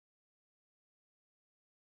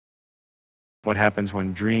What happens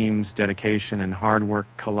when dreams, dedication, and hard work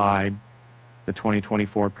collide? The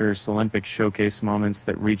 2024 Paris Olympics showcased moments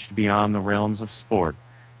that reached beyond the realms of sport,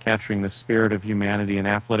 capturing the spirit of humanity and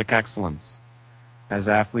athletic excellence. As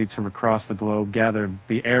athletes from across the globe gathered,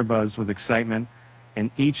 the air buzzed with excitement,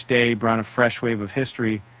 and each day brought a fresh wave of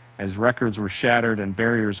history as records were shattered and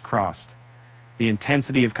barriers crossed. The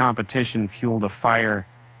intensity of competition fueled a fire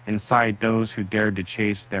inside those who dared to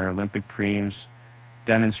chase their Olympic dreams,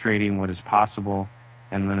 demonstrating what is possible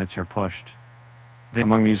and limits are pushed.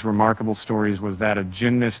 Among these remarkable stories was that of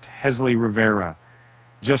gymnast Hesely Rivera.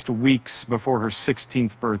 Just weeks before her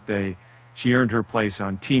 16th birthday, she earned her place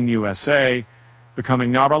on Team USA,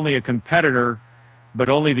 becoming not only a competitor, but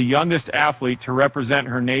only the youngest athlete to represent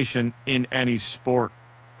her nation in any sport.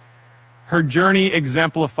 Her journey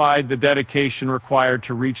exemplified the dedication required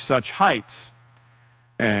to reach such heights.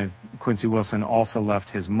 And Quincy Wilson also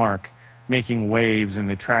left his mark, making waves in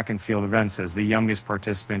the track and field events as the youngest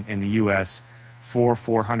participant in the U.S.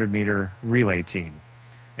 400-meter relay team.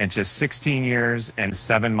 At just 16 years and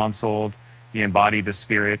 7 months old, he embodied the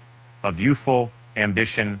spirit of youthful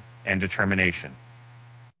ambition and determination.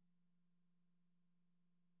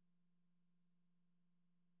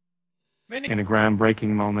 In a groundbreaking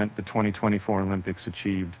moment, the 2024 Olympics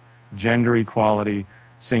achieved gender equality,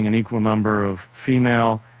 seeing an equal number of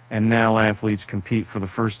female and male athletes compete for the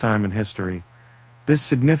first time in history. This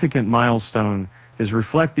significant milestone is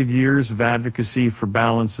reflective years of advocacy for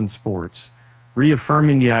balance in sports,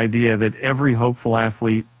 reaffirming the idea that every hopeful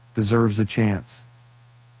athlete deserves a chance.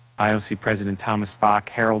 IOC President Thomas Bach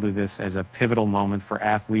heralded this as a pivotal moment for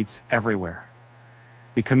athletes everywhere.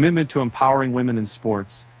 The commitment to empowering women in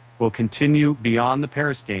sports will continue beyond the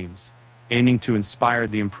Paris Games, aiming to inspire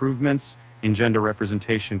the improvements in gender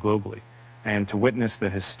representation globally. And to witness the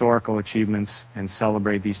historical achievements and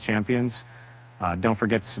celebrate these champions, don't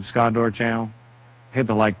forget to subscribe to our channel, hit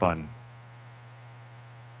the like button.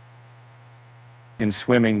 In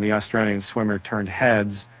swimming, the Australian swimmer turned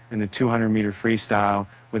heads in the 200-meter freestyle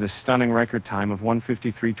with a stunning record time of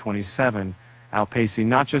 1:53.27, outpacing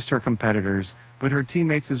not just her competitors, but her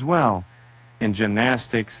teammates as well. In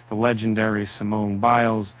gymnastics, the legendary Simone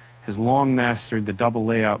Biles has long mastered the double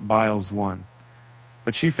layout Biles 1.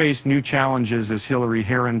 But she faced new challenges as Hillary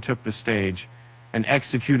Heron took the stage and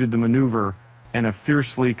executed the maneuver in a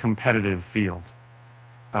fiercely competitive field.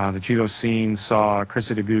 The judo scene saw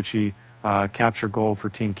Krista Deguchi capture gold for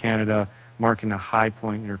Team Canada, marking a high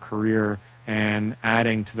point in her career and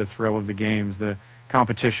adding to the thrill of the games. The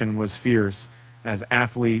competition was fierce as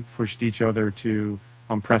athletes pushed each other to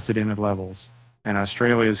unprecedented levels. And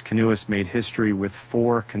Australia's canoeist made history with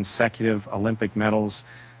 4 consecutive Olympic medals,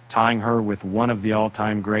 tying her with one of the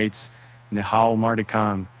all-time greats, Nihal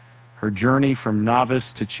Mardikan. Her journey from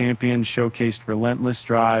novice to champion showcased relentless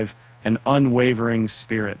drive and unwavering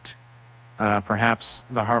spirit. Perhaps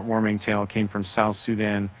the heartwarming tale came from South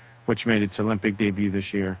Sudan, which made its Olympic debut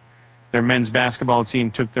this year. Their men's basketball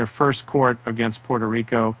team took their first court against Puerto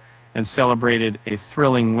Rico and celebrated a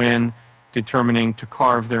thrilling win, determining to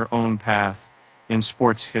carve their own path in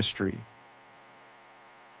sports history.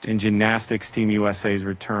 In gymnastics, Team USA's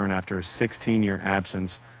return after a 16-year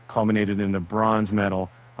absence culminated in a bronze medal,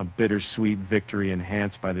 a bittersweet victory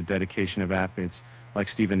enhanced by the dedication of athletes like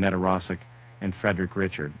Stephen Netarosik and Frederick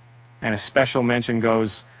Richard. And a special mention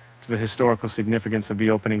goes to the historical significance of the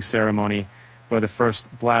opening ceremony, where the first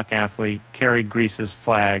black athlete carried Greece's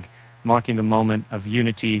flag, marking the moment of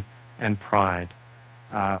unity and pride.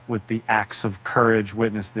 With the acts of courage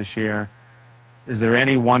witnessed this year, is there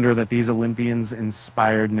any wonder that these Olympians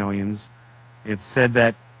inspired millions? It's said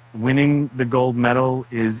that winning the gold medal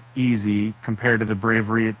is easy compared to the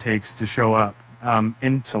bravery it takes to show up.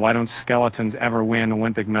 So why don't skeletons ever win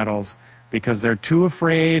Olympic medals? Because they're too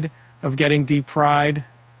afraid of getting depried?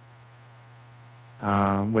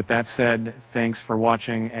 With that said, thanks for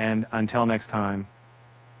watching, and until next time.